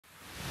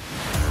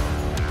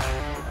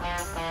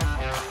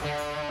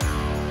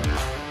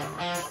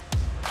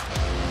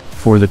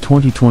For the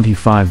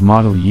 2025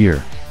 model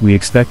year, we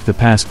expect the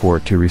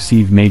Passport to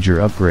receive major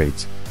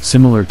upgrades,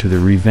 similar to the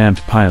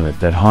revamped Pilot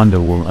that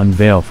Honda will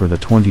unveil for the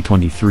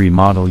 2023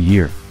 model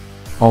year.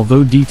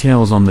 Although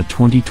details on the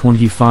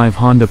 2025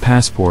 Honda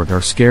Passport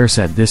are scarce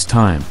at this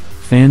time,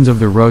 fans of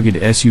the rugged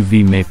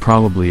SUV may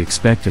probably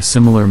expect a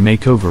similar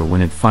makeover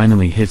when it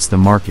finally hits the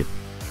market.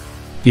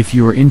 If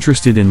you are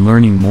interested in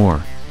learning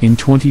more, in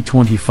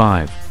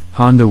 2025,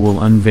 Honda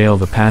will unveil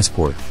the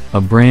Passport, a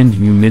brand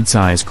new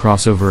midsize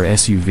crossover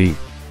SUV.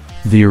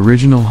 The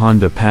original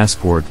Honda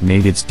Passport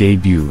made its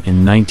debut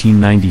in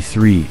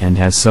 1993 and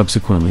has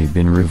subsequently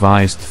been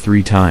revised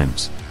 3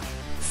 times.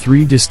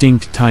 3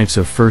 distinct types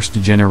of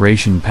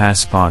first-generation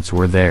passspots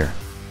were there.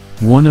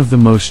 One of the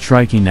most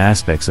striking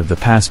aspects of the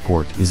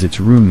Passport is its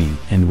roomy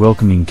and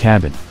welcoming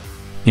cabin.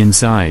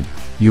 Inside,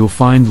 you'll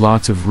find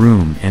lots of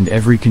room and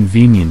every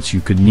convenience you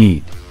could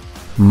need.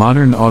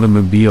 Modern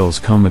automobiles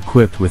come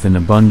equipped with an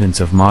abundance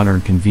of modern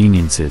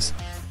conveniences.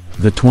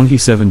 The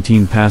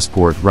 2017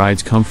 Passport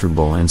rides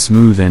comfortable and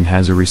smooth and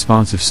has a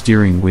responsive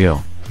steering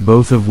wheel,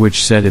 both of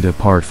which set it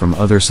apart from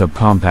other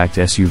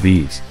subcompact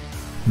SUVs.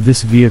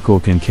 This vehicle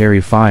can carry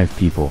 5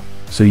 people,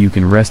 so you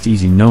can rest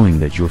easy knowing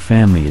that your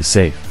family is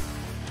safe.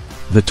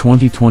 The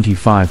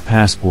 2025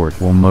 Passport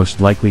will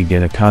most likely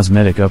get a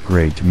cosmetic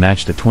upgrade to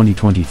match the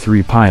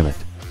 2023 Pilot.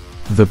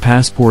 The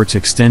Passport's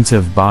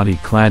extensive body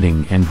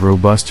cladding and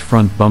robust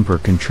front bumper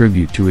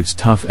contribute to its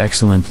tough,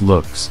 excellent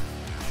looks.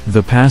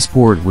 The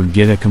Passport would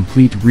get a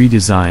complete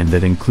redesign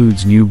that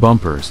includes new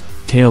bumpers,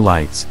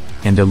 taillights,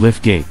 and a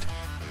liftgate.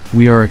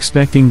 We are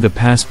expecting the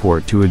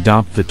Passport to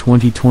adopt the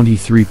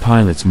 2023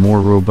 Pilot's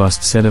more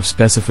robust set of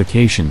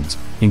specifications,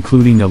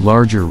 including a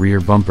larger rear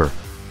bumper.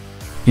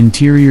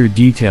 Interior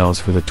details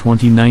for the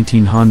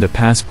 2019 Honda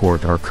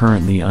Passport are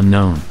currently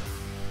unknown.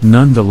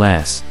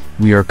 Nonetheless,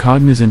 we are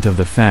cognizant of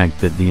the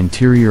fact that the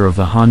interior of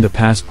the Honda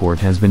Passport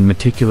has been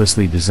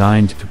meticulously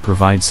designed to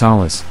provide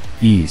solace,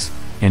 ease,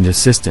 and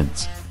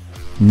assistance.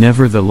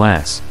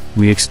 Nevertheless,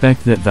 we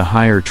expect that the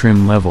higher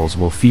trim levels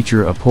will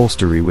feature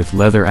upholstery with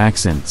leather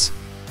accents.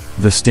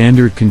 The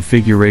standard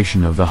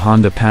configuration of the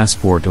Honda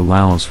Passport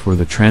allows for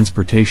the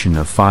transportation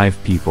of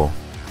 5 people.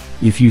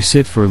 If you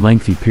sit for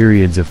lengthy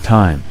periods of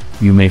time,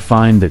 you may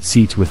find that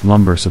seats with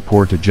lumbar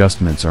support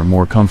adjustments are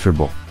more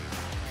comfortable.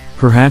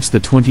 Perhaps the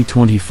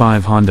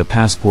 2025 Honda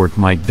Passport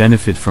might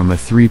benefit from a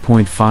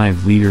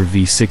 3.5-liter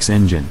V6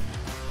 engine.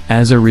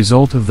 As a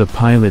result of the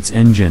Pilot's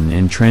engine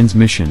and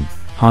transmission,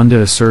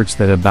 Honda asserts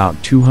that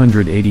about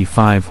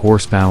 285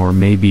 horsepower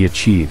may be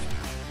achieved.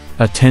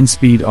 A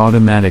 10-speed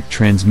automatic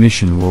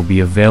transmission will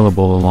be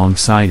available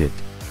alongside it.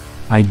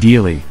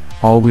 Ideally,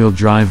 all-wheel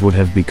drive would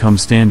have become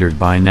standard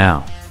by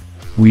now.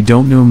 We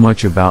don't know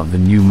much about the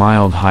new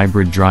mild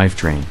hybrid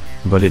drivetrain,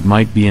 but it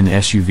might be an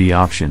SUV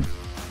option.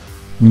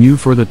 New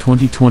for the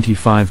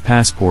 2025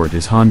 Passport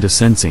is Honda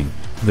Sensing,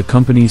 the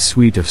company's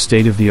suite of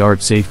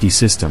state-of-the-art safety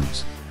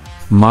systems.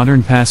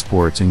 Modern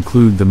Passports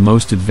include the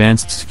most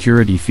advanced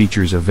security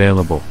features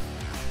available.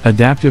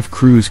 Adaptive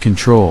cruise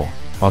control,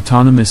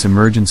 autonomous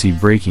emergency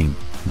braking,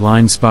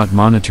 blind spot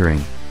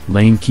monitoring,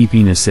 lane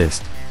keeping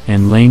assist,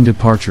 and lane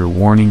departure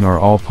warning are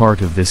all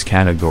part of this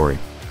category.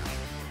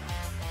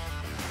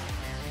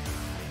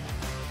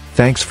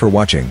 Thanks for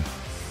watching.